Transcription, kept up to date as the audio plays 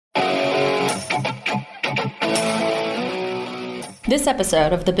This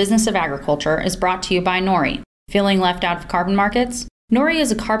episode of The Business of Agriculture is brought to you by Nori. Feeling left out of carbon markets? Nori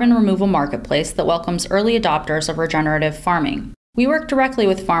is a carbon removal marketplace that welcomes early adopters of regenerative farming. We work directly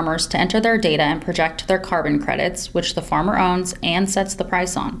with farmers to enter their data and project their carbon credits, which the farmer owns and sets the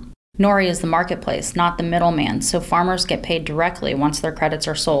price on. Nori is the marketplace, not the middleman, so farmers get paid directly once their credits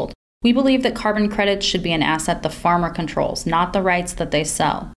are sold. We believe that carbon credits should be an asset the farmer controls, not the rights that they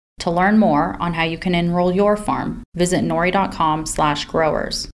sell. To learn more on how you can enroll your farm, visit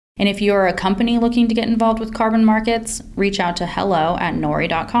nori.com/growers. And if you are a company looking to get involved with carbon markets, reach out to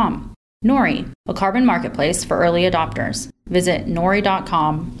hello@nori.com. Nori, a carbon marketplace for early adopters. Visit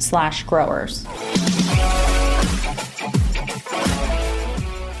nori.com/growers.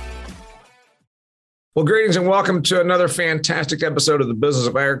 Well, greetings and welcome to another fantastic episode of The Business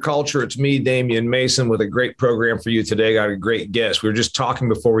of Agriculture. It's me, Damian Mason, with a great program for you today. Got a great guest. We were just talking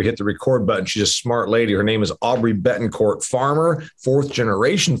before we hit the record button. She's a smart lady. Her name is Aubrey Betancourt, farmer,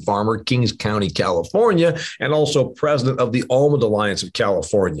 fourth-generation farmer, Kings County, California, and also president of the Almond Alliance of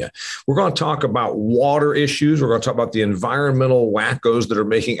California. We're going to talk about water issues. We're going to talk about the environmental wackos that are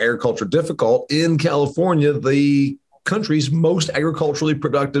making agriculture difficult in California, the country's most agriculturally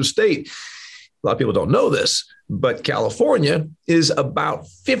productive state. A lot of people don't know this, but California is about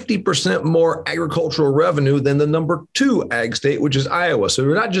 50% more agricultural revenue than the number 2 ag state, which is Iowa. So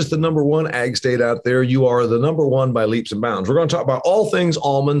you're not just the number 1 ag state out there. You are the number 1 by leaps and bounds. We're going to talk about all things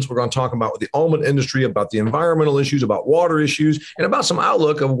almonds. We're going to talk about the almond industry, about the environmental issues, about water issues, and about some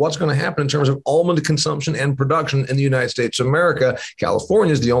outlook of what's going to happen in terms of almond consumption and production in the United States of America.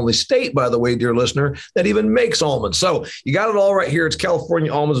 California is the only state, by the way, dear listener, that even makes almonds. So you got it all right here. It's California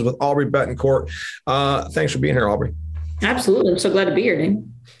Almonds with Aubrey Betancourt. Thanks for being here, Aubrey. Absolutely. I'm so glad to be here,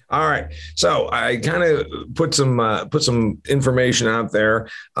 Dane. All right. So I kind of put some information out there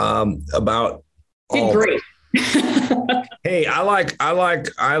about. Great. Hey,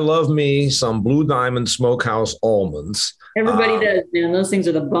 I love me some Blue Diamond Smokehouse almonds. Everybody does, man. Those things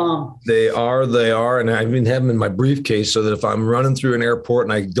are the bomb. They are. And I even have them in my briefcase so that if I'm running through an airport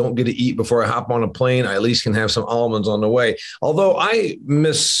and I don't get to eat before I hop on a plane, I at least can have some almonds on the way. Although I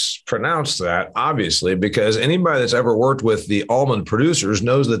mispronounced that, obviously, because anybody that's ever worked with the almond producers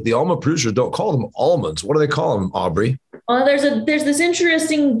knows that the almond producers don't call them almonds. What do they call them, Aubrey? Well, there's this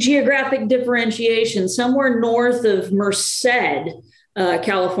interesting geographic differentiation. Somewhere north of Merced,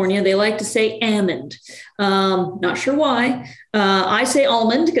 California, they like to say almond. Not sure why. I say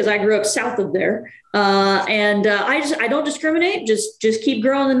almond because I grew up south of there. I don't discriminate. Just keep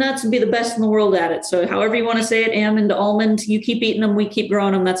growing the nuts and be the best in the world at it. So however you want to say it, almond, almond, you keep eating them, we keep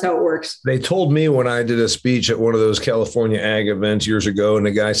growing them. That's how it works. They told me when I did a speech at one of those California ag events years ago, and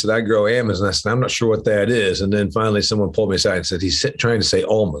the guy said, I grow almonds. And I said, I'm not sure what that is. And then finally someone pulled me aside and said, he's trying to say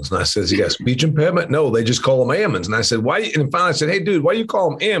almonds. And I said, he got speech impediment? No, they just call them almonds. And I said, why? And finally I said, hey, dude, why do you call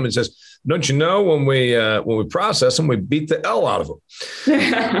them almonds? He says, don't you know when we process them, we beat the L out of them.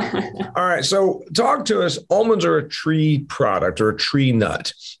 All right. So talk to us. Almonds are a tree product or a tree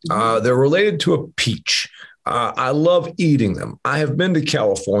nut. They're related to a peach. I love eating them. I have been to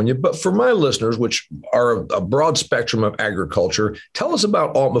California, but for my listeners, which are a broad spectrum of agriculture, tell us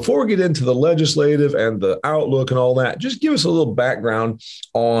about before we get into the legislative and the outlook and all that, just give us a little background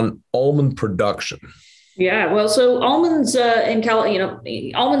on almond production. Yeah, well, so almonds in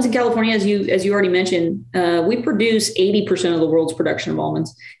California, as you already mentioned, we produce 80% of the world's production of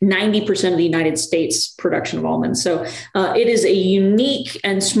almonds, 90% of the United States production of almonds. So it is a unique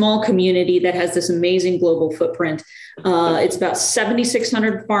and small community that has this amazing global footprint. It's about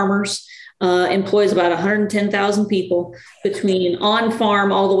 7,600 farmers. Employs about 110,000 people between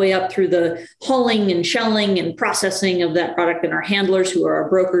on-farm all the way up through the hulling and shelling and processing of that product, and our handlers who are our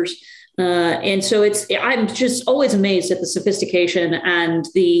brokers. And so I'm just always amazed at the sophistication and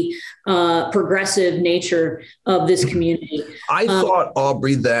the progressive nature of this community. I thought,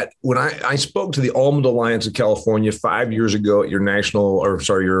 Aubrey, that when I spoke to the Almond Alliance of California 5 years ago at your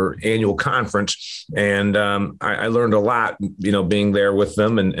your annual conference, and I learned a lot, being there with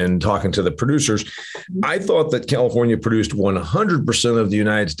them and talking to the producers. I thought that California produced 100% of the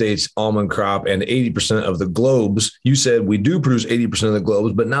United States almond crop and 80% of the globes. You said we do produce 80% of the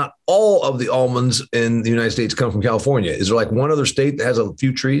globes, but not all of the almonds in the United States come from California. Is there like one other state that has a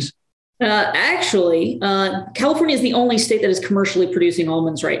few trees? California is the only state that is commercially producing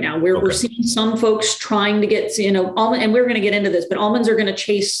almonds right now. We're seeing some folks trying to get, almond, and we're going to get into this, but almonds are going to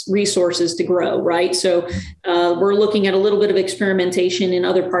chase resources to grow, right? So we're looking at a little bit of experimentation in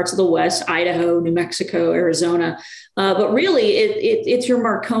other parts of the West, Idaho, New Mexico, Arizona. But really, it's your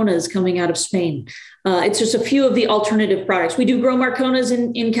Marconas coming out of Spain. It's just a few of the alternative products. We do grow Marconas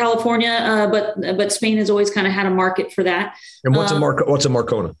in California, but Spain has always kind of had a market for that. And what's a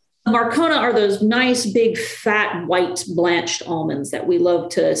Marcona? Marcona are those nice, big, fat, white blanched almonds that we love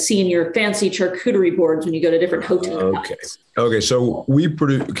to see in your fancy charcuterie boards when you go to different hotels. Okay. So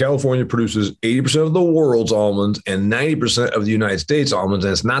California produces 80% of the world's almonds and 90% of the United States almonds.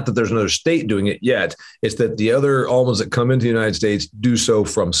 And it's not that there's another state doing it yet. It's that the other almonds that come into the United States do so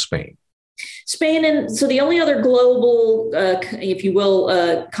from Spain. And so the only other global, if you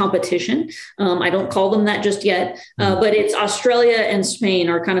will, competition, I don't call them that just yet, but it's Australia and Spain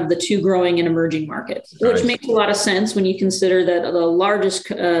are kind of the two growing and emerging markets, which makes a lot of sense when you consider that the largest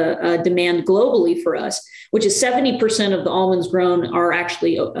demand globally for us, which is 70% of the almonds grown are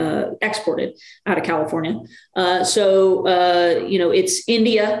actually exported out of California. It's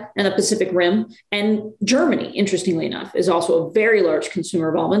India and the Pacific Rim, and Germany, interestingly enough, is also a very large consumer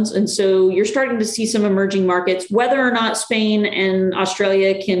of almonds. And so you're starting to see some emerging markets. Whether or not Spain and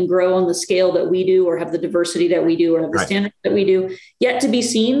Australia can grow on the scale that we do, or have the diversity that we do, or have the standards that we do, yet to be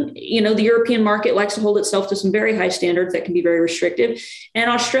seen. The European market likes to hold itself to some very high standards that can be very restrictive. And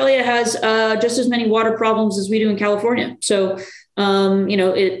Australia has just as many water problems as we do in California. So,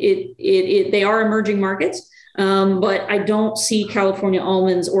 they are emerging markets. But I don't see California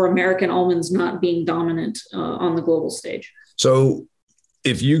almonds or American almonds not being dominant on the global stage. So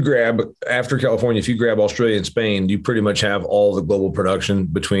if you grab Australia and Spain, you pretty much have all the global production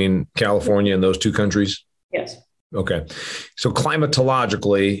between California and those two countries? Yes. Okay. So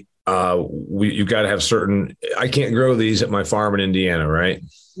climatologically, you've got to have I can't grow these at my farm in Indiana, right?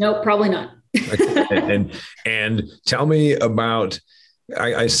 No, probably not. and tell me about,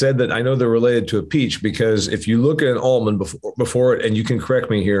 I said that I know they're related to a peach, because if you look at an almond before it, and you can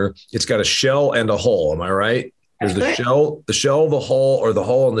correct me here, it's got a shell and a hull. Am I right? There's the shell, the hull, or the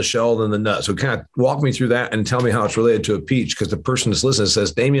hull and the shell, then the nut. So kind of walk me through that and tell me how it's related to a peach, because the person that's listening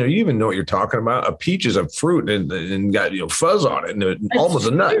says, Damien, do you even know what you're talking about? A peach is a fruit and got fuzz on it, and almost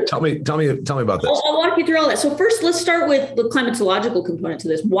a nut. Tell me about this. I'll walk you through all that. So first, let's start with the climatological component to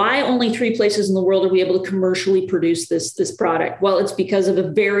this. Why only 3 places in the world are we able to commercially produce this product? Well, it's because of a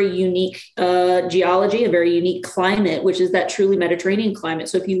very unique geology, a very unique climate, which is that truly Mediterranean climate.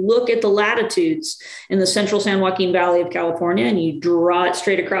 So if you look at the latitudes in the central San Joaquin Valley of California and you draw it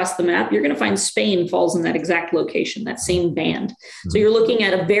straight across the map, you're going to find Spain falls in that exact location, that same band. So you're looking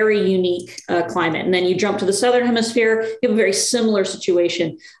at a very unique climate. And then you jump to the southern hemisphere, you have a very similar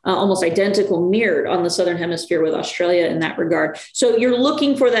situation, almost identical, mirrored on the southern hemisphere with Australia in that regard. So you're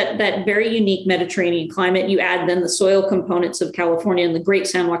looking for that very unique Mediterranean climate. You add then the soil components of California and the Great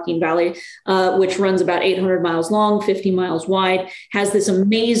San Joaquin Valley, which runs about 800 miles long, 50 miles wide, has this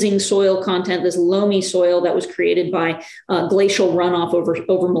amazing soil content, this loamy soil that was created by glacial runoff over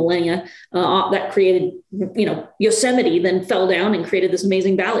millennia that created, Yosemite then fell down and created this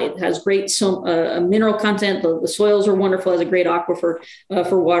amazing valley. It has great mineral content. The soils are wonderful, has a great aquifer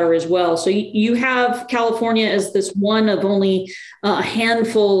for water as well. So you have California as this one of only a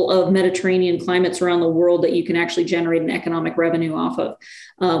handful of Mediterranean climates around the world that you can actually generate an economic revenue off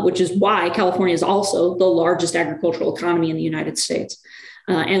of, which is why California is also the largest agricultural economy in the United States.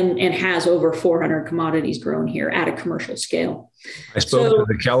 And has over 400 commodities grown here at a commercial scale. I spoke to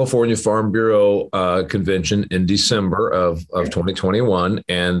the California Farm Bureau convention in December of 2021,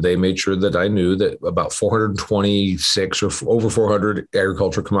 and they made sure that I knew that about 426 or over 400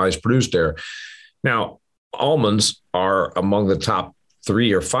 agricultural commodities produced there. Now, almonds are among the top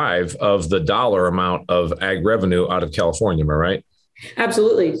 3 or 5 of the dollar amount of ag revenue out of California. Am I right?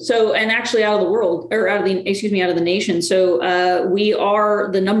 Absolutely. So, and actually out of the world, or out of the nation. So we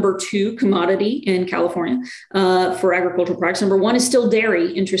are the number 2 commodity in California for agricultural products. Number 1 is still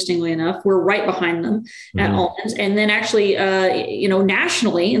dairy, interestingly enough. We're right behind them at almonds. And then actually,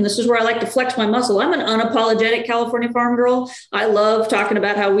 nationally, and this is where I like to flex my muscle, I'm an unapologetic California farm girl. I love talking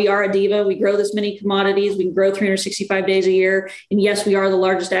about how we are a diva. We grow this many commodities. We can grow 365 days a year. And yes, we are the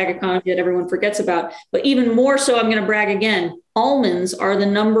largest ag economy that everyone forgets about. But even more so, I'm going to brag again. Almonds are the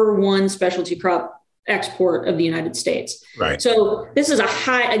number 1 specialty crop export of the United States. Right. So this is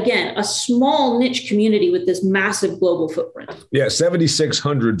a small niche community with this massive global footprint. Yeah,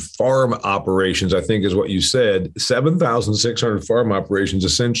 7,600 farm operations, I think is what you said. 7,600 farm operations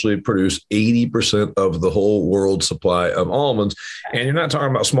essentially produce 80% of the whole world supply of almonds. And you're not talking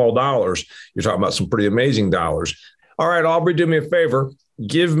about small dollars. You're talking about some pretty amazing dollars. All right, Aubrey, do me a favor.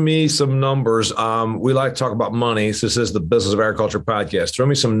 Give me some numbers. We like to talk about money. So this is the Business of Agriculture podcast. Throw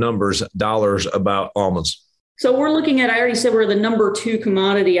me some numbers, dollars about almonds. So we're looking at, I already said we're the number 2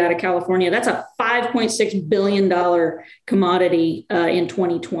 commodity out of California. That's a $5.6 billion commodity in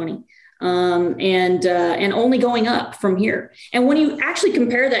 2020. And only going up from here. And when you actually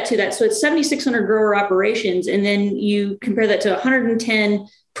compare that to that, so it's 7,600 grower operations, and then you compare that to 110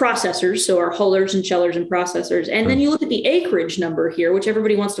 processors, so our hullers and shellers and processors. And then you look at the acreage number here, which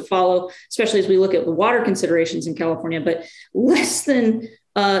everybody wants to follow, especially as we look at the water considerations in California, but less than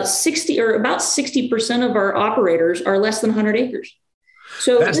 60 or about 60% of our operators are less than 100 acres.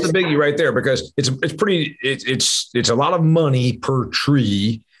 So that's the biggie right there, because it's a lot of money per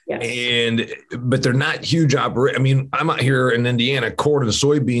tree. Yes. But they're not huge I mean, I'm out here in Indiana, corn and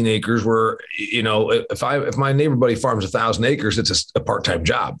soybean acres where, if my neighbor buddy farms 1,000 acres, it's a part-time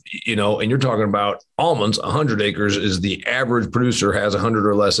job, and you're talking about almonds, 100 acres is the average producer has 100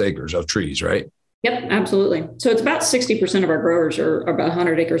 or less acres of trees, right? Yep, absolutely. So it's about 60% of our growers are about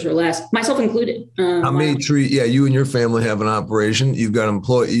 100 acres or less, myself included. How many trees? Yeah, you and your family have an operation. You've got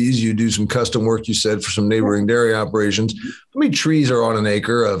employees. You do some custom work, you said, for some neighboring dairy operations. How many trees are on an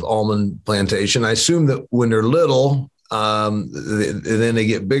acre of almond plantation? I assume that when they're little, then they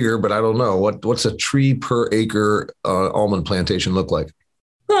get bigger, but I don't know. What's a tree per acre almond plantation look like?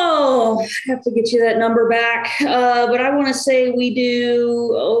 Oh, I have to get you that number back. But I want to say we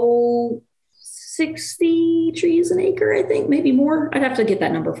do, 60 trees an acre, I think, maybe more. I'd have to get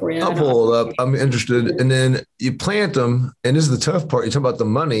that number for you. I'll pull it up. I'm interested. And then you plant them. And this is the tough part. You talk about the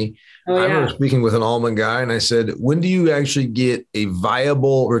money. Oh, yeah. I remember speaking with an almond guy and I said, when do you actually get a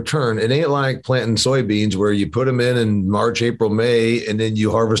viable return? It ain't like planting soybeans where you put them in March, April, May, and then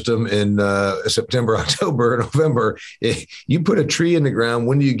you harvest them in September, October, November. You put a tree in the ground.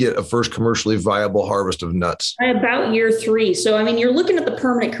 When do you get a first commercially viable harvest of nuts? About year 3. So, I mean, you're looking at the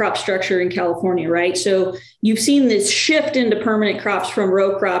permanent crop structure in California, right? So you've seen this shift into permanent crops from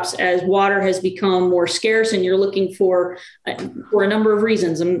row crops as water has become more scarce, and you're looking for a number of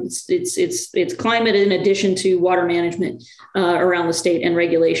reasons. It's climate in addition to water management around the state and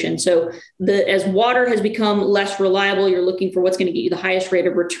regulation. So as water has become less reliable, you're looking for what's going to get you the highest rate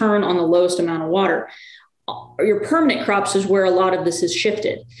of return on the lowest amount of water. Your permanent crops is where a lot of this has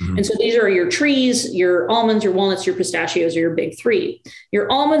shifted. Mm-hmm. And so these are your trees, your almonds, your walnuts, your pistachios are your big 3.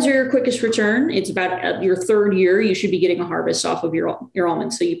 Your almonds are your quickest return. It's about your 3rd year. You should be getting a harvest off of your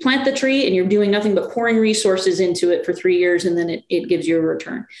almonds. So you plant the tree and you're doing nothing but pouring resources into it for 3 years. And then it gives you a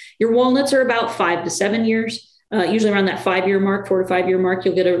return. Your walnuts are about 5 to 7 years. Usually around that 5-year mark, 4 to 5 year mark,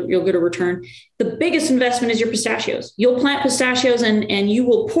 you'll get a return. The biggest investment is your pistachios. You'll plant pistachios and you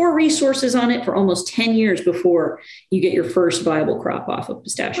will pour resources on it for almost 10 years before you get your first viable crop off of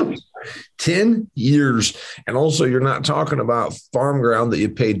pistachios. 10 years. And also you're not talking about farm ground that you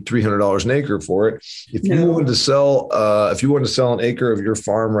paid $300 an acre for it. If you wanted to sell an acre of your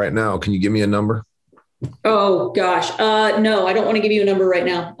farm right now, can you give me a number? Oh gosh. No, I don't want to give you a number right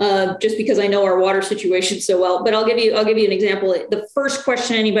now, just because I know our water situation so well, but I'll give you an example. The first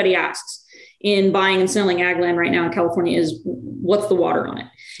question anybody asks in buying and selling ag land right now in California is, what's the water on it?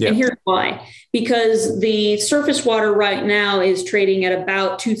 Yeah. And here's why. Because the surface water right now is trading at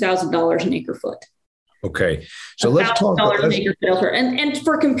about $2,000 an acre foot. Okay. So let's talk about an acre foot. And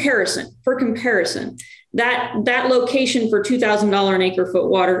for comparison, that location for $2,000 an acre foot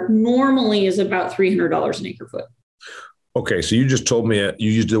water normally is about $300 an acre foot. Okay. So you just told me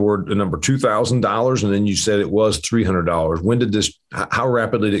you used the number $2,000 and then you said it was $300. How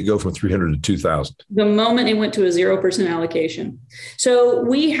rapidly did it go from 300 to 2,000? The moment it went to a 0% allocation. So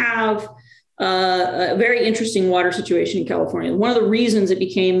we have a very interesting water situation in California. One of the reasons it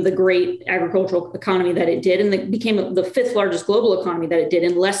became the great agricultural economy that it did, and it became the 5th largest global economy that it did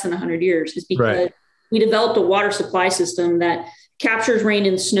in less than 100 years, is because we developed a water supply system that captures rain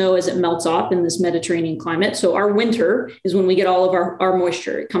and snow as it melts off in this Mediterranean climate. So our winter is when we get all of our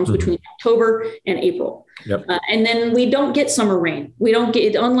moisture. It comes between October and April. Yep. And then we don't get summer rain. We don't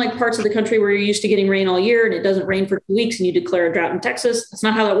get, unlike parts of the country where you're used to getting rain all year and it doesn't rain for 2 weeks and you declare a drought in Texas. That's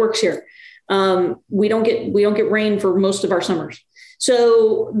not how that works here. We don't get rain for most of our summers.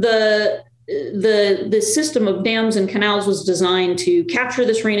 So the system of dams and canals was designed to capture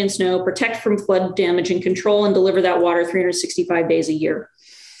this rain and snow, protect from flood damage, and control and deliver that water 365 days a year.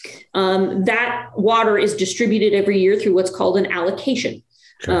 That water is distributed every year through what's called an allocation.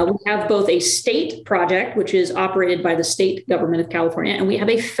 We have both a state project, which is operated by the state government of California, and we have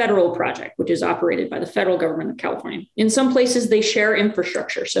a federal project, which is operated by the federal government of California. In some places, they share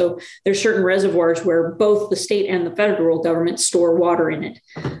infrastructure. So there's certain reservoirs where both the state and the federal government store water in it.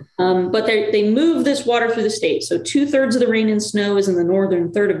 But they move this water through the state. So 2/3 of the rain and snow is in the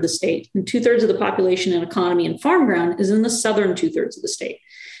northern third of the state, and 2/3 of the population and economy and farm ground is in the southern 2/3 of the state.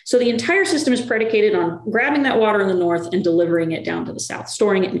 So the entire system is predicated on grabbing that water in the north and delivering it down to the south,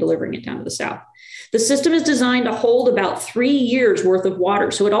 storing it and delivering it down to the south. The system is designed to hold about 3 years worth of water.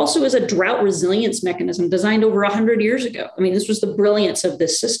 So it also is a drought resilience mechanism designed over 100 years ago. I mean, this was the brilliance of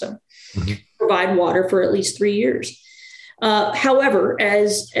this system, provide water for at least 3 years. However,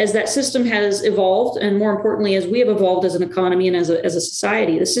 as that system has evolved, and more importantly, as we have evolved as an economy and as a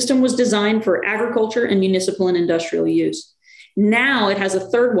society, the system was designed for agriculture and municipal and industrial use. Now it has a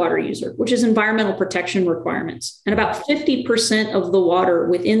third water user, which is environmental protection requirements. And about 50% of the water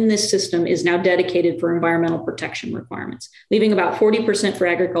within this system is now dedicated for environmental protection requirements, leaving about 40% for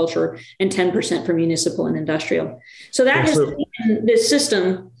agriculture and 10% for municipal and industrial. So that has taken this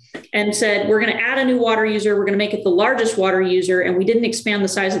system and said, we're going to add a new water user. We're going to make it the largest water user. And we didn't expand the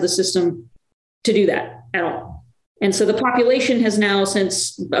size of the system to do that at all. And so the population has now,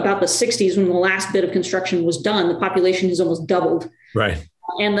 since about the 60s, when the last bit of construction was done, the population has almost doubled. Right.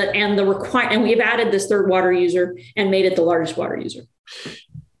 And we've added this third water user and made it the largest water user.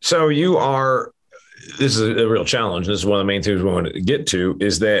 So this is a real challenge. This is one of the main things we want to get to,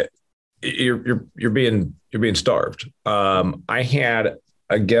 is that you're being starved. I had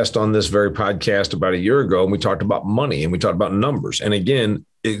a guest on this very podcast about a year ago, and we talked about money and we talked about numbers. And again,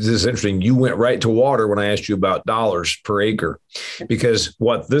 this is interesting. You went right to water when I asked you about dollars per acre, because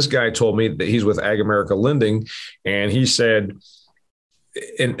what this guy told me, that he's with Ag America Lending, and he said,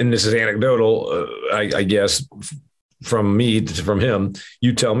 and this is anecdotal, I guess, from him,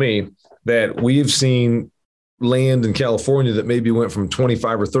 you tell me that we've seen land in California that maybe went from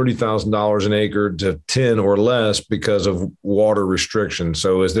 $25,000 or $30,000 an acre to 10 or less because of water restrictions.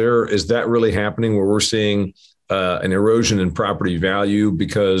 So is that really happening, where we're seeing an erosion in property value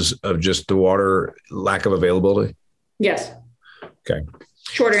because of just the water lack of availability? Yes. Okay.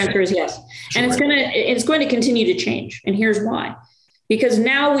 Short answer is yes. And it's going to continue to change. And here's why. Because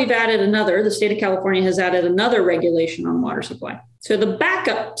now the state of California has added another regulation on water supply. So the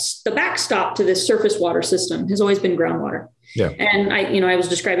backstop to this surface water system has always been groundwater. Yeah. And I was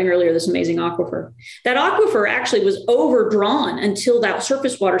describing earlier this amazing aquifer. That aquifer actually was overdrawn until that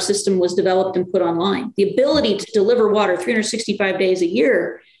surface water system was developed and put online. The ability to deliver water 365 days a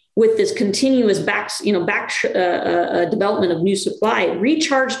year with this continuous development of new supply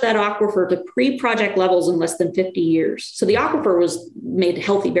recharged that aquifer to pre-project levels in less than 50 years. So the aquifer was made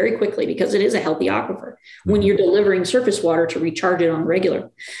healthy very quickly, because it is a healthy aquifer when you're delivering surface water to recharge it on regular.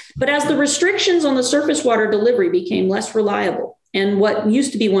 But as the restrictions on the surface water delivery became less reliable, and what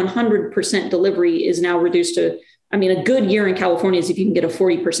used to be 100% delivery is now reduced to, a good year in California is if you can get a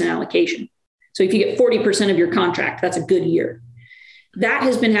 40% allocation. So if you get 40% of your contract, that's a good year. That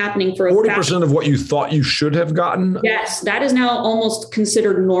has been happening for 40% of what you thought you should have gotten. Yes, that is now almost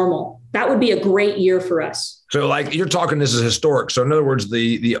considered normal. That would be a great year for us. So like you're talking, this is historic. So in other words,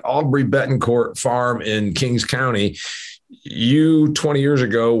 the Aubrey Betancourt farm in Kings County, you 20 years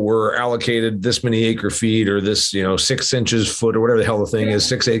ago were allocated this many acre feet, or this, 6 inches foot, or whatever the hell the thing is,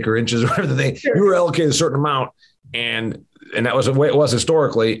 6 acre inches, whatever the thing, you were allocated a certain amount. And that was the way it was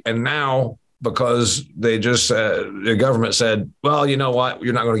historically. And now, because they just, the government said, well, you know what,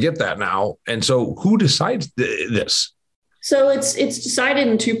 you're not going to get that now. And so who decides this? So it's decided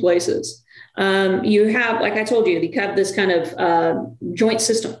in two places. You have, like I told you, you have this kind of joint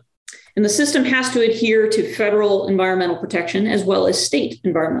system. And the system has to adhere to federal environmental protection as well as state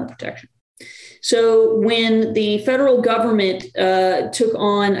environmental protection. So when the federal government took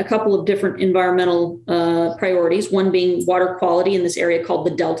on a couple of different environmental priorities, one being water quality in this area called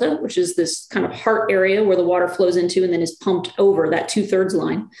the Delta, which is this kind of heart area where the water flows into and then is pumped over that 2/3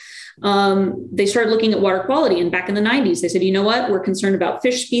 line. They started looking at water quality. And back in the 90s, they said, you know what, we're concerned about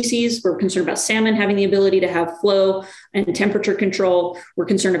fish species. We're concerned about salmon having the ability to have flow and temperature control. We're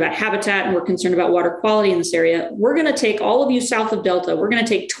concerned about habitat, and we're concerned about water quality in this area. We're going to take all of you south of Delta. We're going to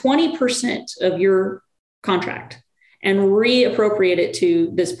take 20% of your contract and reappropriate it to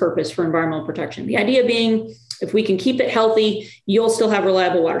this purpose for environmental protection. The idea being, if we can keep it healthy, you'll still have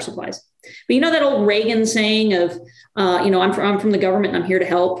reliable water supplies. But you know that old Reagan saying of, I'm from the government and I'm here to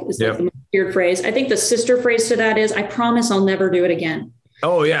help, is like the most weird phrase. I think the sister phrase to that is, I promise I'll never do it again.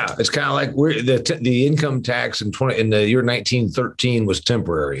 Oh yeah, it's kind of like the income tax in the year 1913 was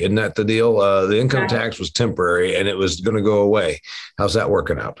temporary. Isn't that the deal? The income tax was temporary and it was going to go away. How's that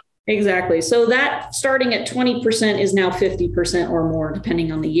working out? Exactly. So that starting at 20% is now 50% or more,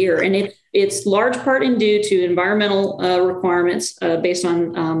 depending on the year. And it's large part in due to environmental requirements based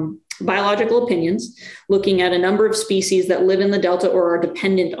on biological opinions, looking at a number of species that live in the Delta or are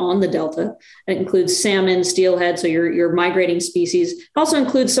dependent on the Delta. It includes salmon, steelhead, so your migrating species. It also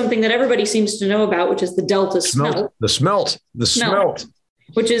includes something that everybody seems to know about, which is the Delta smelt. The smelt.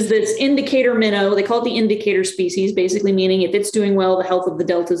 Which is this indicator minnow. They call it the indicator species, basically meaning if it's doing well, the health of the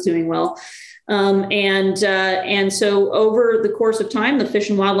Delta is doing well. And so over the course of time, the Fish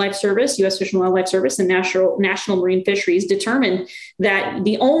and Wildlife Service, U.S. Fish and Wildlife Service, and National Marine Fisheries determined that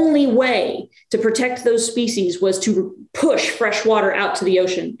the only way to protect those species was to push fresh water out to the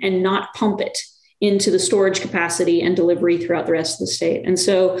ocean and not pump it into the storage capacity and delivery throughout the rest of the state. And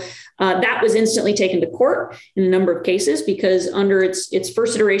so that was instantly taken to court in a number of cases because under its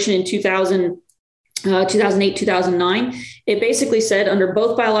first iteration in 2008, 2009, it basically said under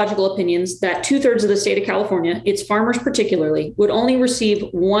both biological opinions that 2/3 of the state of California, its farmers particularly, would only receive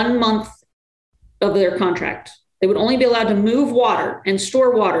 1 month of their contract. They would only be allowed to move water and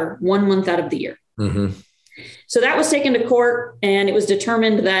store water 1 month out of the year. Mm-hmm. So that was taken to court, and it was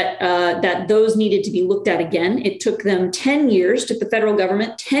determined that those needed to be looked at again. It took them 10 years, took the federal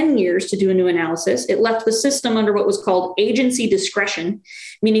government 10 years to do a new analysis. It left the system under what was called agency discretion,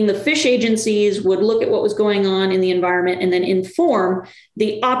 meaning the fish agencies would look at what was going on in the environment and then inform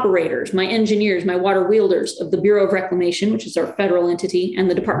the operators, my engineers, my water wielders of the Bureau of Reclamation, which is our federal entity, and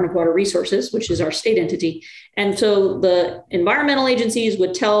the Department of Water Resources, which is our state entity. And so the environmental agencies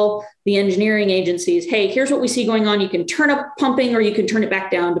would tell the engineering agencies, hey, here's what we see going on. You can turn up pumping or you can turn it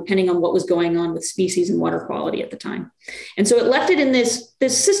back down, depending on what was going on with species and water quality at the time. And so it left it in this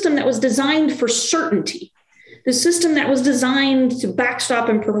system that was designed for certainty, the system that was designed to backstop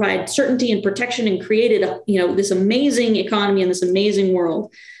and provide certainty and protection and created this amazing economy and this amazing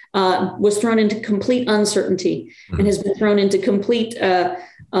world was thrown into complete uncertainty and has been thrown into complete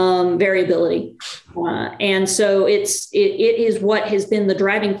variability. And so it is what has been the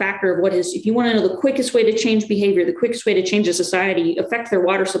driving factor of what is, if you want to know the quickest way to change behavior, the quickest way to change a society, affect their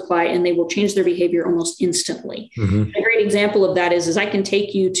water supply, and they will change their behavior almost instantly. Mm-hmm. A great example of that is I can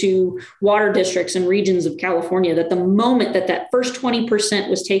take you to water districts and regions of California that the moment that first 20%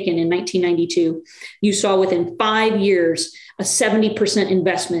 was taken in 1992, you saw within 5 years a 70%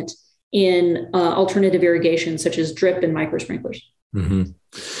 investment in alternative irrigation, such as drip and micro sprinklers. Mm-hmm.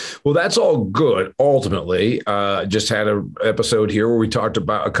 Well, that's all good. Ultimately, just had an episode here where we talked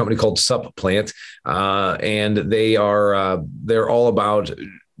about a company called Supplant, and they're all about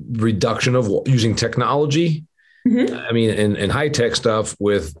reduction of using technology. Mm-hmm. I mean, and high tech stuff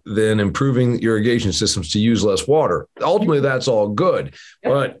with then improving irrigation systems to use less water. Ultimately, that's all good,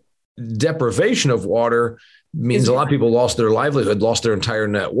 yep. But deprivation of water means a lot of people lost their livelihood, lost their entire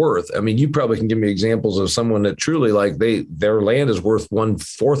net worth. I mean, you probably can give me examples of someone that truly their land is worth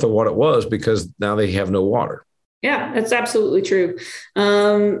 1/4 of what it was because now they have no water. Yeah, that's absolutely true.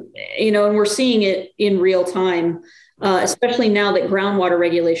 And we're seeing it in real time, especially now that groundwater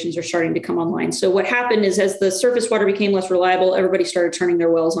regulations are starting to come online. So what happened is as the surface water became less reliable, everybody started turning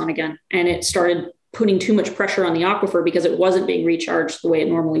their wells on again, and it started putting too much pressure on the aquifer because it wasn't being recharged the way it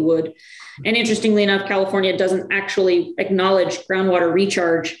normally would. And interestingly enough, California doesn't actually acknowledge groundwater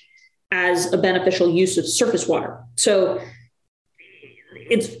recharge as a beneficial use of surface water. So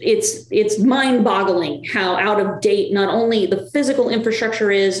it's mind-boggling how out of date not only the physical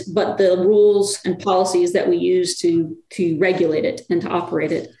infrastructure is, but the rules and policies that we use to regulate it and to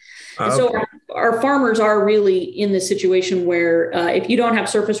operate it. And so our farmers are really in this situation where if you don't have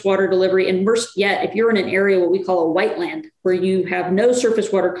surface water delivery, and worse yet, if you're in an area what we call a white land, where you have no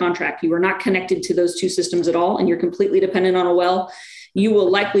surface water contract, you are not connected to those two systems at all, and you're completely dependent on a well, you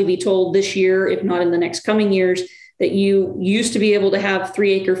will likely be told this year, if not in the next coming years, that you used to be able to have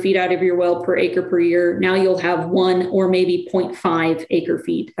 3 acre feet out of your well per acre per year. Now you'll have 1 or maybe 0.5 acre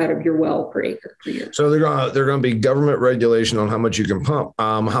feet out of your well per acre per year. So they're going to be government regulation on how much you can pump.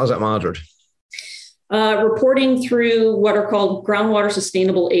 How's that monitored? Reporting through what are called groundwater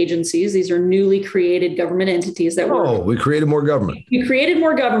sustainable agencies. These are newly created government entities that we created more government. We created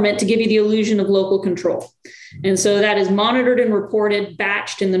more government to give you the illusion of local control. And so that is monitored and reported,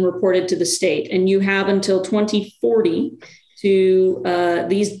 batched, and then reported to the state. And you have until 2040 to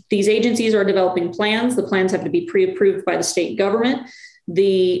these agencies are developing plans. The plans have to be pre-approved by the state government.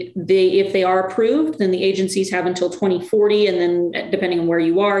 If they are approved, then the agencies have until 2040. And then depending on where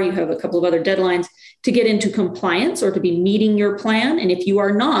you are, you have a couple of other deadlines to get into compliance or to be meeting your plan. And if you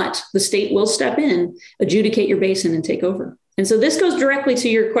are not, the state will step in, adjudicate your basin, and take over. And so this goes directly to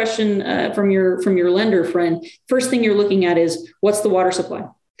your question from your lender friend. First thing you're looking at is, what's the water supply?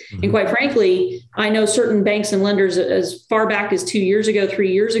 Mm-hmm. And quite frankly, I know certain banks and lenders as far back as 2 years ago,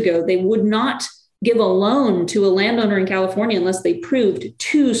 3 years ago, they would not give a loan to a landowner in California unless they proved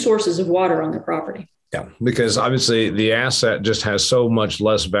 2 sources of water on their property. Yeah, because obviously the asset just has so much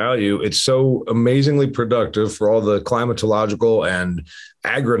less value. It's so amazingly productive for all the climatological and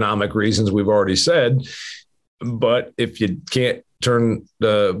agronomic reasons we've already said. But if you can't turn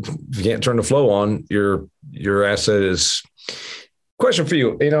the flow on, your asset is. Question for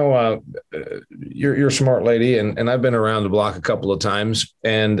you. You're a smart lady, and I've been around the block a couple of times,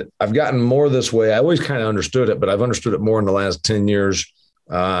 and I've gotten more this way. I always kind of understood it, but I've understood it more in the last 10 years.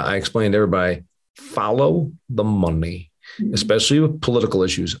 I explained to everybody, follow the money, especially with political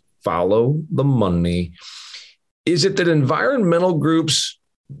issues. Follow the money. Is it that environmental groups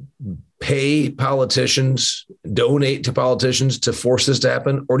pay politicians, donate to politicians to force this to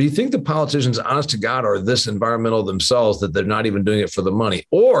happen? Or do you think the politicians, honest to God, are this environmental themselves that they're not even doing it for the money?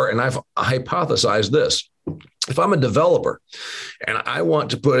 Or, and I've hypothesized this, if I'm a developer and I want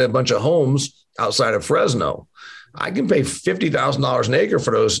to put a bunch of homes outside of Fresno, I can pay $50,000 an acre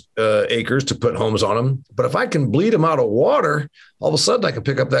for those acres to put homes on them. But if I can bleed them out of water, all of a sudden I can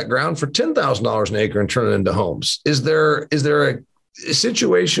pick up that ground for $10,000 an acre and turn it into homes. Is there a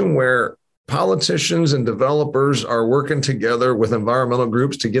situation where politicians and developers are working together with environmental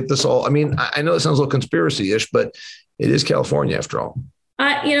groups to get this all? I mean, I know it sounds a little conspiracy-ish, but it is California after all.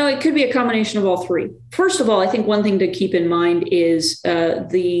 It could be a combination of all three. First of all, I think one thing to keep in mind is I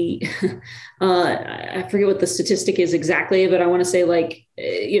forget what the statistic is exactly, but I want to say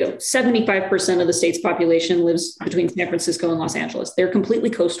 75% of the state's population lives between San Francisco and Los Angeles. They're completely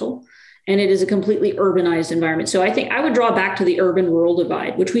coastal. And it is a completely urbanized environment. So I think I would draw back to the urban-rural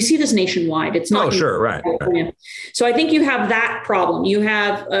divide, which we see this nationwide. It's not right. So I think you have that problem. You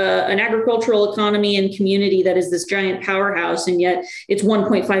have an agricultural economy and community that is this giant powerhouse, and yet it's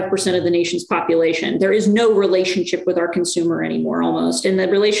 1.5% of the nation's population. There is no relationship with our consumer anymore, almost. And the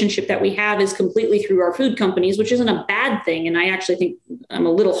relationship that we have is completely through our food companies, which isn't a bad thing. And I actually think I'm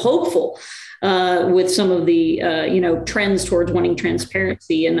a little hopeful with some of the trends towards wanting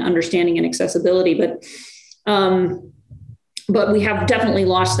transparency and understanding and accessibility, but we have definitely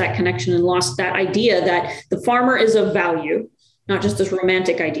lost that connection and lost that idea that the farmer is of value, not just this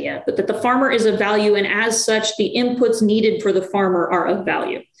romantic idea, but that the farmer is of value, and as such, the inputs needed for the farmer are of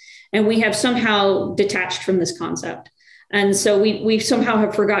value, and we have somehow detached from this concept. And so we somehow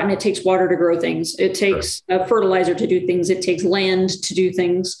have forgotten it takes water to grow things. It takes fertilizer to do things. It takes land to do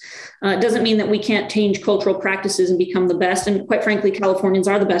things. It doesn't mean that we can't change cultural practices and become the best. And quite frankly, Californians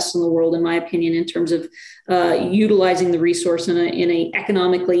are the best in the world, in my opinion, in terms of utilizing the resource in a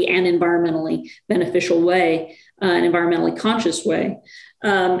economically and environmentally beneficial way, an environmentally conscious way.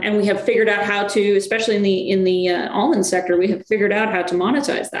 And we have figured out how to, especially in the almond sector, we have figured out how to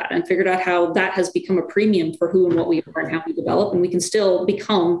monetize that and figured out how that has become a premium for who and what we are and how we develop. And we can still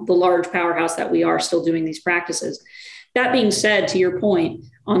become the large powerhouse that we are, still doing these practices. That being said, to your point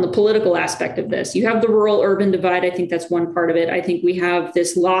on the political aspect of this, you have the rural urban divide. I think that's one part of it. I think we have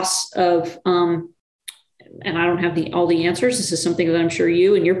this loss of, and I don't have all the answers. This is something that I'm sure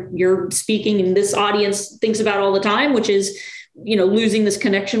you and you're speaking and this audience thinks about all the time, which is, losing this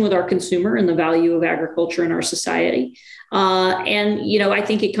connection with our consumer and the value of agriculture in our society. I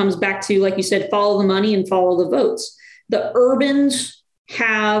think it comes back to, like you said, follow the money and follow the votes. The urbans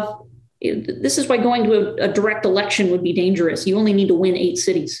this is why going to a direct election would be dangerous. You only need to win 8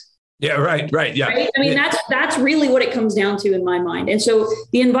 cities. Yeah, right. Yeah. Right? I mean, that's really what it comes down to in my mind. And so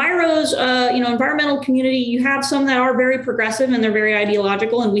the enviros, environmental community, you have some that are very progressive and they're very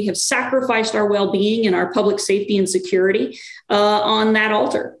ideological, and we have sacrificed our well-being and our public safety and security on that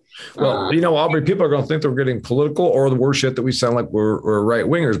altar. Well, Aubrey, people are going to think that we're getting political, or the worse shit that we sound like we're right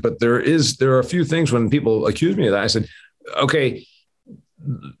wingers. But there are a few things when people accuse me of that. I said, okay,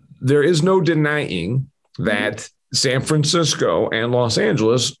 there is no denying that San Francisco and Los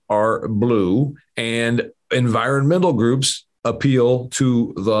Angeles are blue, and environmental groups appeal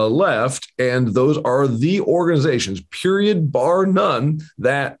to the left. And those are the organizations, period, bar none,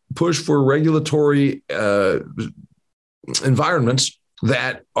 that push for regulatory environments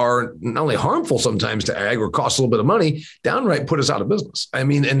that are not only harmful sometimes to ag or cost a little bit of money, downright put us out of business. I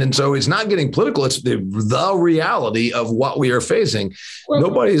mean, and so it's not getting political. It's the reality of what we are facing. Well,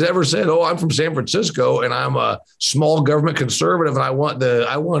 nobody's ever said, "Oh, I'm from San Francisco and I'm a small government conservative and I want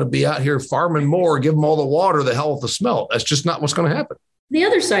to be out here farming more, give them all the water, the hell with the smell." That's just not what's going to happen. The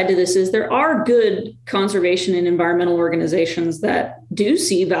other side to this is there are good conservation and environmental organizations that do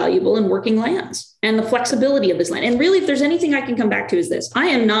see valuable in working lands and the flexibility of this land. And really, if there's anything I can come back to is this: I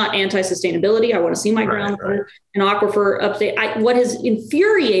am not anti-sustainability. I want to see my groundwater and aquifer update. What has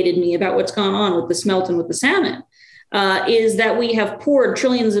infuriated me about what's gone on with the smelt and with the salmon is that we have poured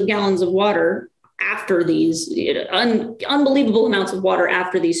trillions of gallons of water after these unbelievable amounts of water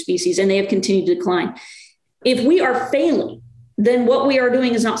after these species, and they have continued to decline. If we are failing, then what we are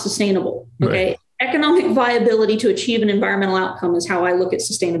doing is not sustainable. Okay. Right. Economic viability to achieve an environmental outcome is how I look at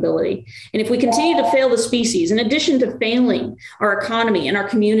sustainability. And if we continue to fail the species, in addition to failing our economy and our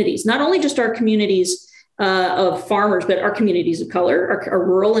communities, not only just our communities of farmers, but our communities of color, our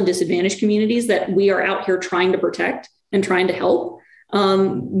rural and disadvantaged communities that we are out here trying to protect and trying to help,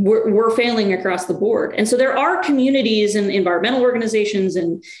 we're failing across the board. And so there are communities and environmental organizations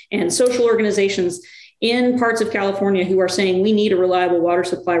and social organizations in parts of California who are saying we need a reliable water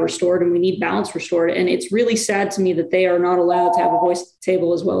supply restored and we need balance restored. And it's really sad to me that they are not allowed to have a voice at the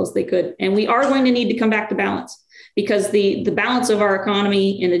table as well as they could. And we are going to need to come back to balance, because the balance of our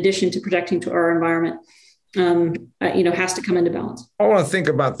economy, in addition to protecting to our environment, has to come into balance. I want to think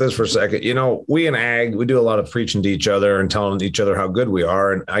about this for a second. We in ag, we do a lot of preaching to each other and telling each other how good we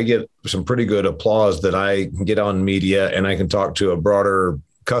are. And I get some pretty good applause that I can get on media and I can talk to a broader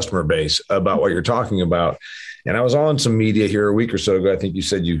customer base about what you're talking about. And I was on some media here a week or so ago. I think you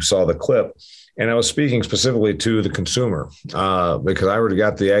said you saw the clip, and I was speaking specifically to the consumer because I already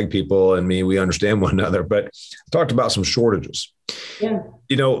got the ag people and me, we understand one another, but I talked about some shortages. Yeah.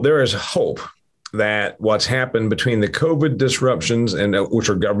 There is hope that what's happened between the COVID disruptions and which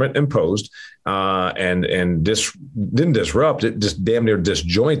are government imposed and didn't disrupt it, just damn near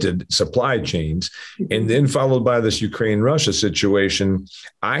disjointed supply chains, and then followed by this Ukraine-Russia situation.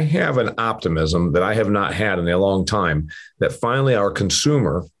 I have an optimism that I have not had in a long time that finally our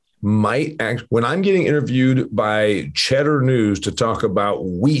consumer might act. When I'm getting interviewed by Cheddar News to talk about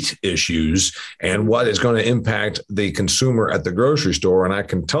wheat issues and what is going to impact the consumer at the grocery store, and I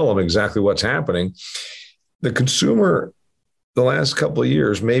can tell them exactly what's happening, the consumer the last couple of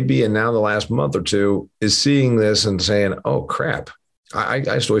years, maybe, and now the last month or two, is seeing this and saying, oh, crap. I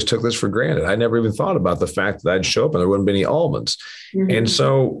just always took this for granted. I never even thought about the fact that I'd show up and there wouldn't be any almonds. Mm-hmm. And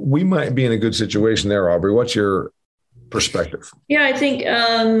so we might be in a good situation there, Aubrey. What's your perspective? Yeah, I think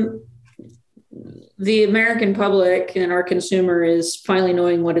the American public and our consumer is finally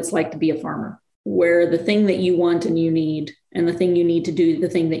knowing what it's like to be a farmer, where the thing that you want and you need and the thing you need to do, the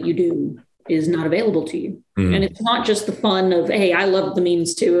thing that you do, is not available to you. Mm-hmm. And it's not just the fun of, hey, I love the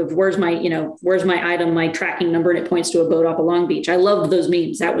memes too of where's my item, my tracking number, and it points to a boat off of Long Beach. I loved those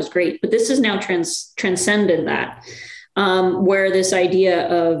memes. That was great. But this has now transcended that. Where this idea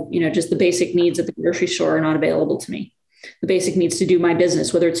of, just the basic needs at the grocery store are not available to me. The basic needs to do my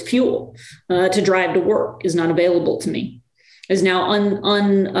business, whether it's fuel to drive to work, is not available to me, is now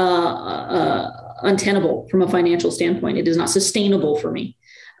untenable from a financial standpoint. It is not sustainable for me.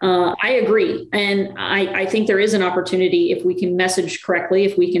 I agree. And I think there is an opportunity if we can message correctly,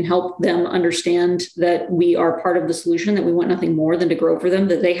 if we can help them understand that we are part of the solution, that we want nothing more than to grow for them,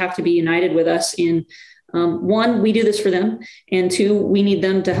 that they have to be united with us in one, we do this for them. And two, we need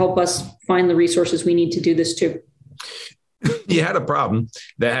them to help us find the resources we need to do this too. You had a problem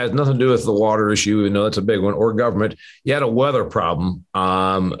that has nothing to do with the water issue. That's a big one, or government. You had a weather problem.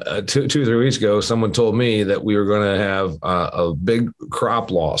 2-3 weeks ago, someone told me that we were going to have a big crop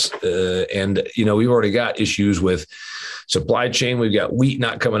loss. And we've already got issues with supply chain. We've got wheat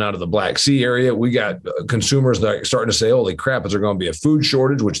not coming out of the Black Sea area. We got consumers that are starting to say, holy crap, is there going to be a food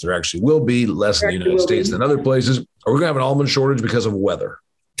shortage, which there actually will be, less in the United States than other places. Or we're going to have an almond shortage because of weather.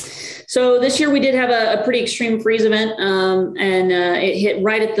 So this year we did have a pretty extreme freeze event, and it hit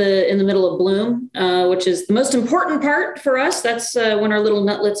right in the middle of bloom, which is the most important part for us. That's when our little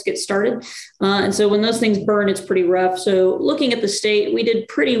nutlets get started. And so when those things burn, it's pretty rough. So looking at the state, we did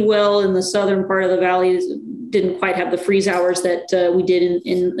pretty well in the southern part of the valley. Didn't quite have the freeze hours that we did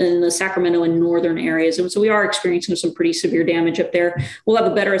in the Sacramento and northern areas. And so we are experiencing some pretty severe damage up there. We'll have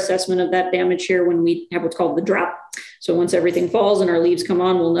a better assessment of that damage here when we have what's called the drought. So once everything falls and our leaves come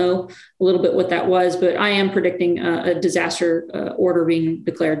on, we'll know a little bit what that was. But I am predicting a disaster order being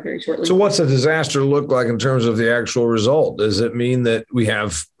declared very shortly. So what's a disaster look like in terms of the actual result? Does it mean that we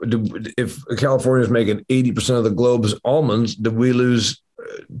have, if California is making 80% of the globe's almonds, did we lose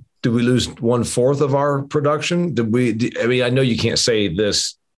 1/4 of our production? I know you can't say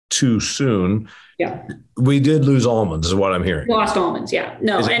this too soon. Yeah. We did lose almonds, is what I'm hearing. Lost almonds. Yeah.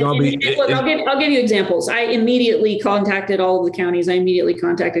 No. Look, I'll give you examples. I immediately contacted all of the counties. I immediately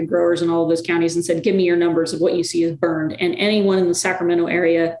contacted growers in all of those counties and said, give me your numbers of what you see is burned. And anyone in the Sacramento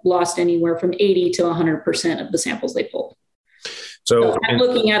area lost anywhere from 80 to 100% of the samples they pulled. So I'm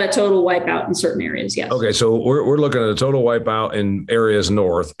looking at a total wipeout in certain areas. Yes. Okay. So we're looking at a total wipeout in areas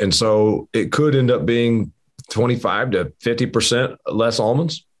north. And so it could end up being 25 to 50% less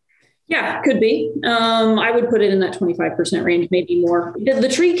almonds. Yeah, could be. I would put it in that 25% range, maybe more. The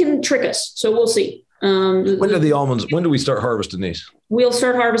tree can trick us, so we'll see. When do we start harvesting these? We'll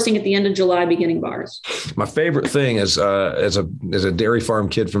start harvesting at the end of July, beginning of August. My favorite thing is, as a dairy farm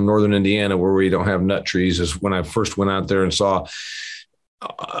kid from northern Indiana, where we don't have nut trees, is when I first went out there and saw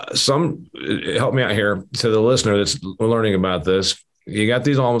help me out here to the listener that's learning about this. You got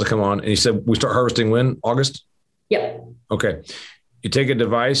these almonds come on, and you said we start harvesting when? August? Yep. Okay. You take a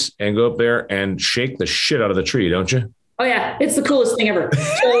device and go up there and shake the shit out of the tree, don't you? Oh yeah, it's the coolest thing ever.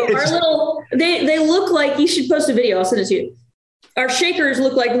 So they look like, you should post a video. I'll send it to you. Our shakers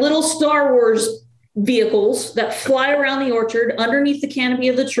look like little Star Wars vehicles that fly around the orchard underneath the canopy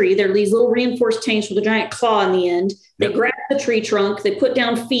of the tree. They're these little reinforced tanks with a giant claw in the end. They grab the tree trunk, they put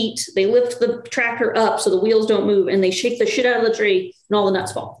down feet, they lift the tractor up so the wheels don't move, and they shake the shit out of the tree and all the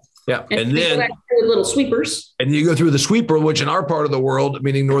nuts fall. Yeah. And then with little sweepers. And you go through the sweeper, which in our part of the world,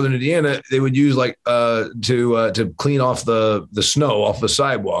 meaning northern Indiana, they would use to clean off the snow off the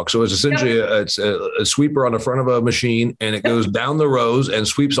sidewalk. So it's essentially a sweeper on the front of a machine, and it goes down the rows and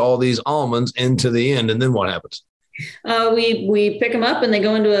sweeps all these almonds into the end. And then what happens? We pick them up and they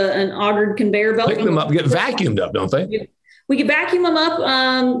go into an augered conveyor belt. Pick them up, get vacuumed up, don't they? We can vacuum them up.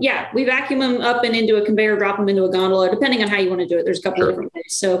 We vacuum them up and into a conveyor, drop them into a gondola, depending on how you want to do it. There's a couple of different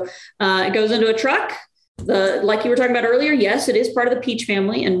ways. So it goes into a truck. Like you were talking about earlier, yes, it is part of the peach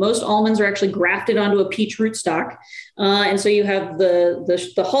family, and most almonds are actually grafted onto a peach rootstock. And so you have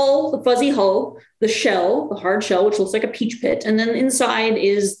the hull, the fuzzy hull, the shell, the hard shell, which looks like a peach pit, and then inside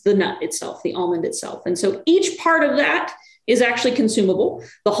is the nut itself, the almond itself. And so each part of that is actually consumable.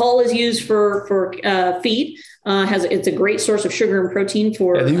 The hull is used for feed. It's a great source of sugar and protein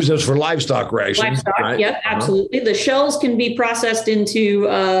for. They use those for livestock rations. Right? Yep, absolutely. The shells can be processed into.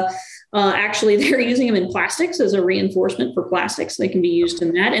 Actually, they're using them in plastics as a reinforcement for plastics. They can be used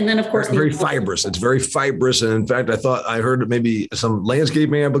in that. And then, of course, very fibrous. It's very fibrous. And in fact, I heard maybe some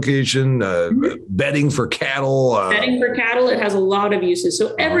landscaping application, bedding for cattle. Bedding for cattle. It has a lot of uses.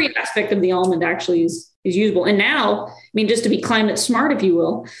 So every aspect of the almond actually is usable. And now, just to be climate smart, if you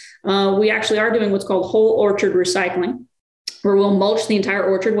will, we actually are doing what's called whole orchard recycling, where we'll mulch the entire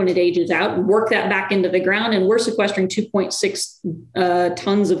orchard when it ages out and work that back into the ground. And we're sequestering 2.6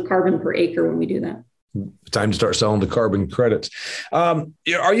 tons of carbon per acre when we do that. Time to start selling the carbon credits. Are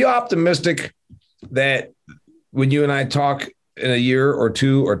you optimistic that when you and I talk in a year or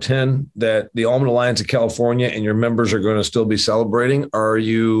 2 or 10, that the Almond Alliance of California and your members are going to still be celebrating? Or are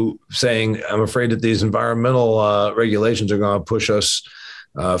you saying, I'm afraid that these environmental regulations are going to push us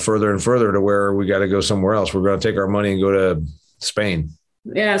further and further to where we got to go somewhere else? We're going to take our money and go to Spain.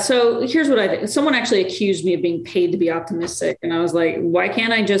 Yeah. So here's what I think. Someone actually accused me of being paid to be optimistic. And I was like, why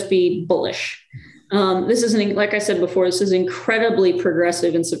can't I just be bullish? This is, like I said before, this is incredibly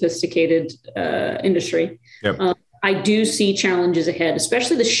progressive and sophisticated industry. Yep. I do see challenges ahead,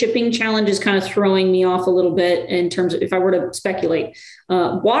 especially the shipping challenge is kind of throwing me off a little bit in terms of if I were to speculate.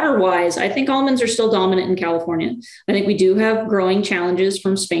 Water-wise, I think almonds are still dominant in California. I think we do have growing challenges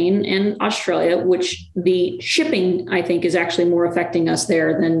from Spain and Australia, which the shipping, I think, is actually more affecting us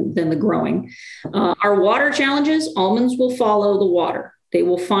there than the growing. Our water challenges, almonds will follow the water. They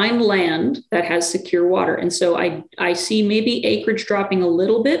will find land that has secure water. And so I see maybe acreage dropping a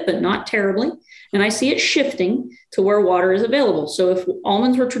little bit, but not terribly. And I see it shifting to where water is available. So if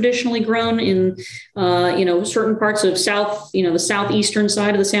almonds were traditionally grown in, certain parts of the southeastern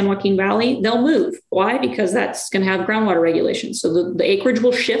side of the San Joaquin Valley, they'll move. Why? Because that's going to have groundwater regulations. So the acreage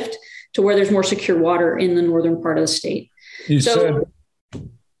will shift to where there's more secure water in the northern part of the state. So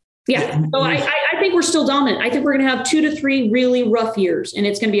I think we're still dominant. I think we're going to have 2 to 3 really rough years. And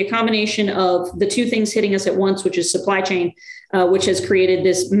it's going to be a combination of the two things hitting us at once, which is supply chain, which has created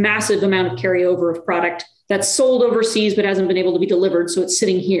this massive amount of carryover of product that's sold overseas, but hasn't been able to be delivered. So it's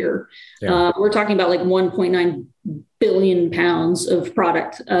sitting here. Yeah. We're talking about like 1.9 billion pounds of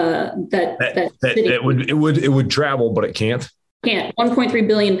product it would travel, but it can't. 1.3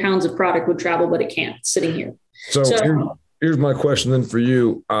 billion pounds of product would travel, but it can't. It's sitting here. So here's my question then for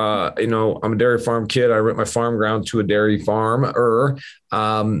you. I'm a dairy farm kid. I rent my farm ground to a dairy farmer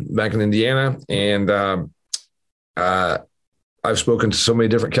back in Indiana. And I've spoken to so many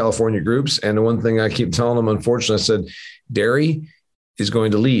different California groups. And the one thing I keep telling them, unfortunately, I said, dairy is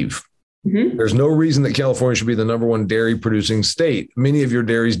going to leave. Mm-hmm. There's no reason that California should be the number one dairy producing state. Many of your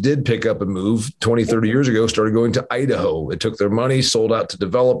dairies did pick up and move 20, 30 years ago, started going to Idaho. It took their money, sold out to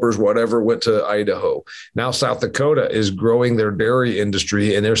developers, whatever, went to Idaho. Now South Dakota is growing their dairy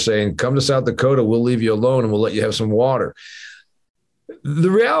industry, and they're saying, come to South Dakota, we'll leave you alone and we'll let you have some water.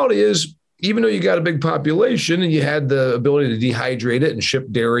 The reality is, even though you got a big population and you had the ability to dehydrate it and ship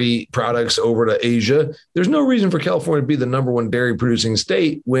dairy products over to Asia, there's no reason for California to be the number one dairy producing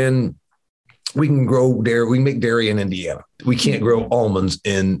state when we can grow dairy. We make dairy in Indiana. We can't grow almonds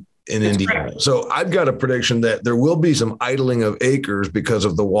in Indiana. Correct. So I've got a prediction that there will be some idling of acres because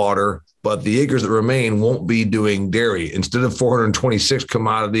of the water, but the acres that remain won't be doing dairy. Instead of 426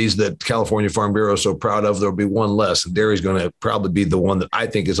 commodities that California Farm Bureau is so proud of, there'll be one less. And dairy is going to probably be the one that I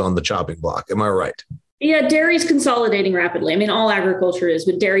think is on the chopping block. Am I right? Yeah, dairy's consolidating rapidly. I mean, all agriculture is,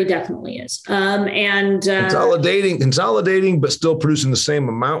 but dairy definitely is. Consolidating, but still producing the same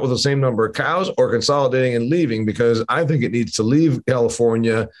amount with the same number of cows, or consolidating and leaving, because I think it needs to leave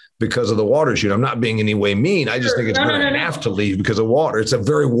California because of the water issue. I'm not being any way mean. I just think it's going to have to leave because of water. It's a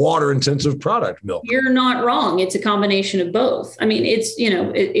very water intensive product, milk. You're not wrong. It's a combination of both. I mean, it's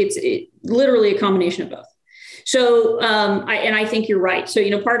literally a combination of both. So, I think you're right.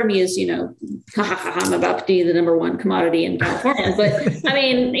 So, part of me is, I'm about to be the number one commodity in California, but I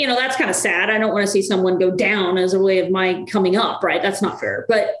mean, that's kind of sad. I don't want to see someone go down as a way of my coming up, right? That's not fair,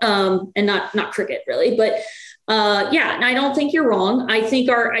 but, and not cricket really, but, and I don't think you're wrong. I think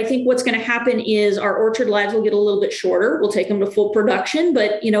what's going to happen is our orchard lives will get a little bit shorter. We'll take them to full production,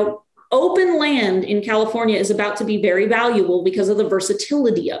 but, open land in California is about to be very valuable because of the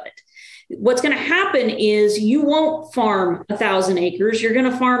versatility of it. What's going to happen is you won't farm 1,000 acres. You're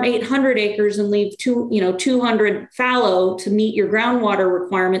going to farm 800 acres and leave 200 fallow to meet your groundwater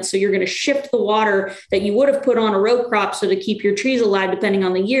requirements. So you're going to shift the water that you would have put on a row crop so to keep your trees alive, depending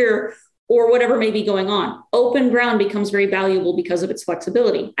on the year or whatever may be going on. Open ground becomes very valuable because of its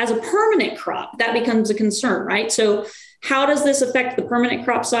flexibility. As a permanent crop, that becomes a concern, right? So how does this affect the permanent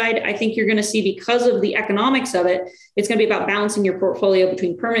crop side? I think you're going to see, because of the economics of it, it's going to be about balancing your portfolio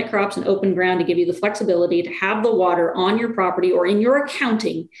between permanent crops and open ground to give you the flexibility to have the water on your property or in your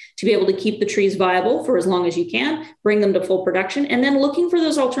accounting to be able to keep the trees viable for as long as you can, bring them to full production, and then looking for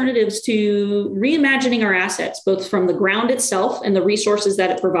those alternatives to reimagining our assets, both from the ground itself and the resources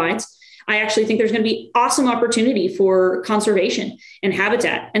that it provides. I actually think there's going to be awesome opportunity for conservation and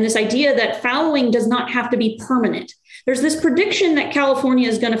habitat. And this idea that fallowing does not have to be permanent. There's this prediction that California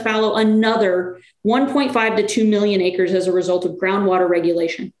is going to fallow another 1.5 to 2 million acres as a result of groundwater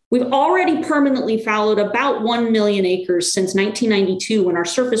regulation. We've already permanently fallowed about 1 million acres since 1992 when our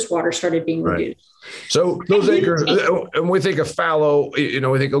surface water started being reduced. Right. So those acres, and we think of fallow,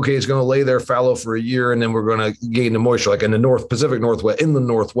 we think, okay, it's going to lay there fallow for a year and then we're going to gain the moisture. Like in the Pacific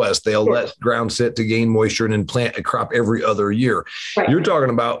Northwest, they'll let ground sit to gain moisture and then plant a crop every other year. Right. You're talking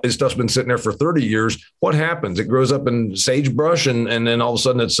about this stuff's been sitting there for 30 years. What happens? It grows up in sagebrush and then all of a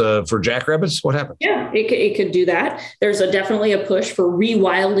sudden it's for jackrabbits. What happens? Yeah, it could do that. There's definitely a push for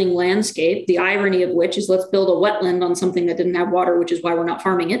rewilding landscape. The irony of which is let's build a wetland on something that didn't have water, which is why we're not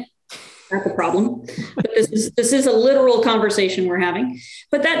farming it. Not the problem. But this is a literal conversation we're having.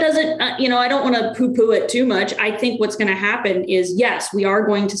 But that doesn't, I don't want to poo-poo it too much. I think what's going to happen is, yes, we are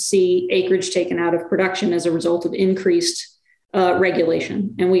going to see acreage taken out of production as a result of increased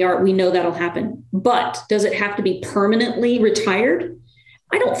regulation. And we know that'll happen. But does it have to be permanently retired?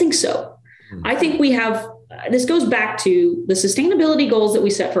 I don't think so. I think this goes back to the sustainability goals that we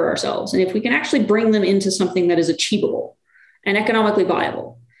set for ourselves. And if we can actually bring them into something that is achievable and economically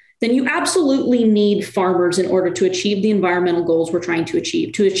viable, then you absolutely need farmers in order to achieve the environmental goals we're trying to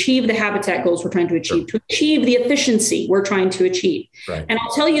achieve the habitat goals we're trying to achieve, to achieve the efficiency we're trying to achieve. Right. And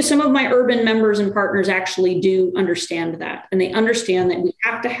I'll tell you, some of my urban members and partners actually do understand that. And they understand that we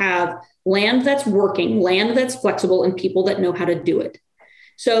have to have land that's working, land that's flexible, and people that know how to do it.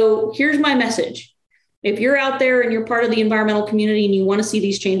 So here's my message. If you're out there and you're part of the environmental community and you want to see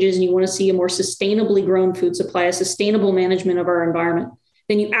these changes and you want to see a more sustainably grown food supply, a sustainable management of our environment,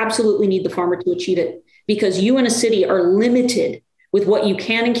 then you absolutely need the farmer to achieve it, because you in a city are limited with what you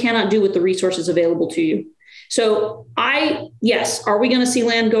can and cannot do with the resources available to you. So yes, are we going to see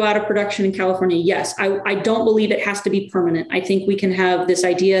land go out of production in California? Yes. I don't believe it has to be permanent. I think we can have this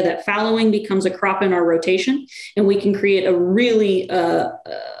idea that fallowing becomes a crop in our rotation, and we can create a really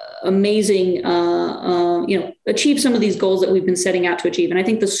amazing, achieve some of these goals that we've been setting out to achieve. And I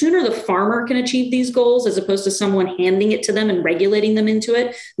think the sooner the farmer can achieve these goals, as opposed to someone handing it to them and regulating them into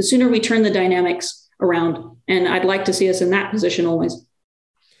it, the sooner we turn the dynamics around. And I'd like to see us in that position always.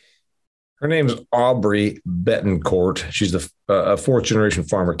 Her name's Aubrey Betancourt. She's a fourth generation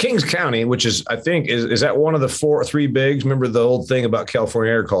farmer. Kings County, which is, I think, is that one of the three bigs? Remember the old thing about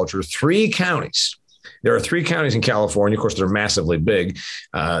California agriculture? 3 counties. There are 3 counties in California. Of course, they're massively big.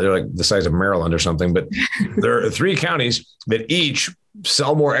 They're like the size of Maryland or something. But there are 3 counties that each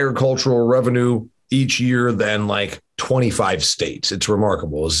sell more agricultural revenue each year than like 25 states. It's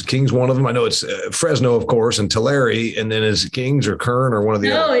remarkable. Is Kings one of them? I know it's Fresno, of course, and Tulare. And then is Kings or Kern or one of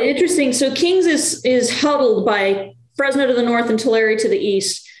the other? Oh, interesting. So Kings is huddled by Fresno to the north and Tulare to the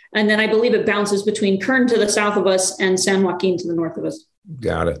east. And then I believe it bounces between Kern to the south of us and San Joaquin to the north of us.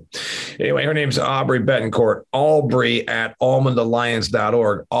 Got it. Anyway, her name's Aubrey Betancourt. Aubrey at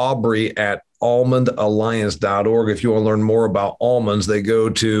almondalliance.org. Aubrey at almondalliance.org. If you want to learn more about almonds, they go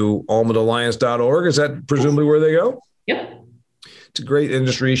to almondalliance.org. Is that presumably where they go? Yep. It's a great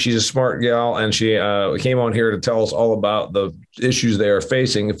industry. She's a smart gal, and she came on here to tell us all about the issues they are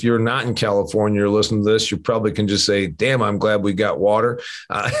facing. If you're not in California, you're listening to this, you probably can just say, damn, I'm glad we got water.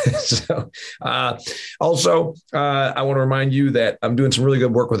 Also, I want to remind you that I'm doing some really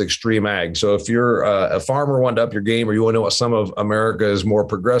good work with Extreme Ag. So if you're a farmer, want to up your game, or you want to know what some of America's more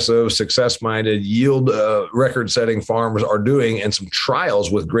progressive, success-minded, yield record-setting farmers are doing and some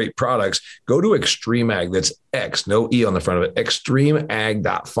trials with great products, go to Extreme Ag. That's X, no E on the front of it,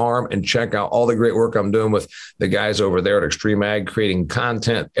 extremeag.farm, and check out all the great work I'm doing with the guys over there at Extreme Ag, creating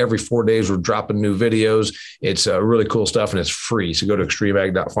content. Every 4 days, we're dropping new videos. It's really cool stuff, and it's free. So go to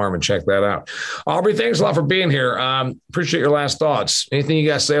extremeag.farm and check that out. Aubrey, thanks a lot for being here. Appreciate your last thoughts. Anything you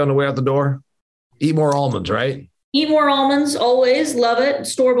guys say on the way out the door? Eat more almonds, right? Eat more almonds, always. Love it.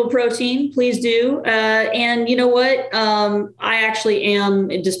 Storable protein, please do. And you know what? I actually am,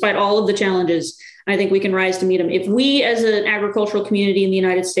 despite all of the challenges, I think we can rise to meet them. If we as an agricultural community in the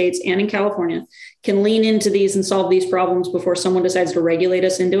United States and in California can lean into these and solve these problems before someone decides to regulate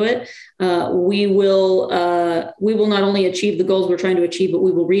us into it, we will not only achieve the goals we're trying to achieve, but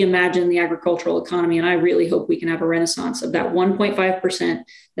we will reimagine the agricultural economy. And I really hope we can have a renaissance of that 1.5%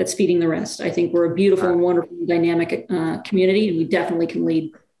 that's feeding the rest. I think we're a beautiful and wonderful dynamic community, and we definitely can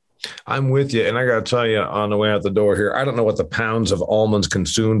lead. I'm with you. And I got to tell you on the way out the door here, I don't know what the pounds of almonds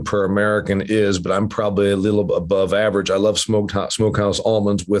consumed per American is, but I'm probably a little above average. I love smokehouse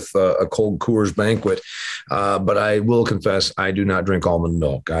almonds with a cold Coors Banquet. But I will confess, I do not drink almond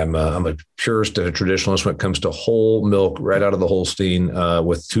milk. I'm a purist and a traditionalist when it comes to whole milk right out of the Holstein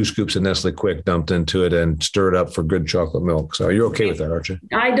with 2 scoops of Nestle Quick dumped into it and stirred up for good chocolate milk. So you're okay with that, aren't you?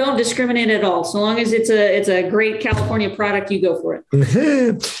 I don't discriminate at all. So long as it's a great California product, you go for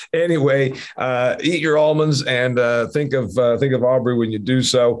it. Anyway, eat your almonds and think of Aubrey when you do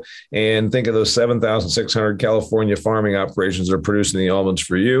so, and think of those 7,600 California farming operations that are producing the almonds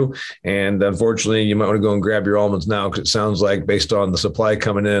for you. And unfortunately, you might want to go and grab your almonds now, because it sounds like based on the supply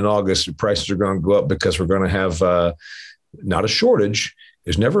coming in August, your prices are going to go up because we're going to have not a shortage.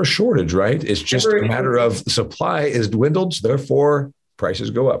 There's never a shortage, right? It's just a matter of supply is dwindled, so therefore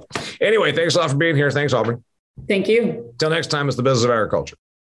prices go up. Anyway, thanks a lot for being here. Thanks, Aubrey. Thank you. Till next time, it's the Business of Agriculture.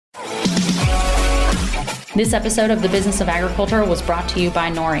 This episode of The Business of Agriculture was brought to you by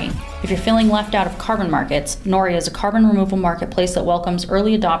Nori. If you're feeling left out of carbon markets, Nori is a carbon removal marketplace that welcomes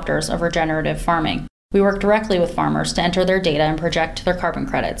early adopters of regenerative farming. We work directly with farmers to enter their data and project their carbon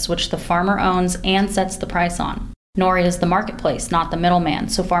credits, which the farmer owns and sets the price on. Nori is the marketplace, not the middleman,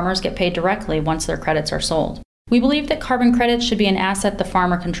 so farmers get paid directly once their credits are sold. We believe that carbon credits should be an asset the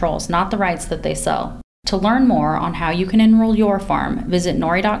farmer controls, not the rights that they sell. To learn more on how you can enroll your farm, visit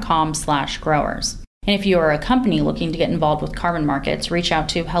nori.com/growers. And if you are a company looking to get involved with carbon markets, reach out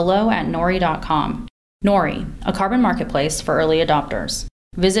to hello@nori.com. Nori, a carbon marketplace for early adopters.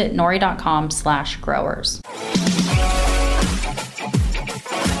 Visit nori.com/growers.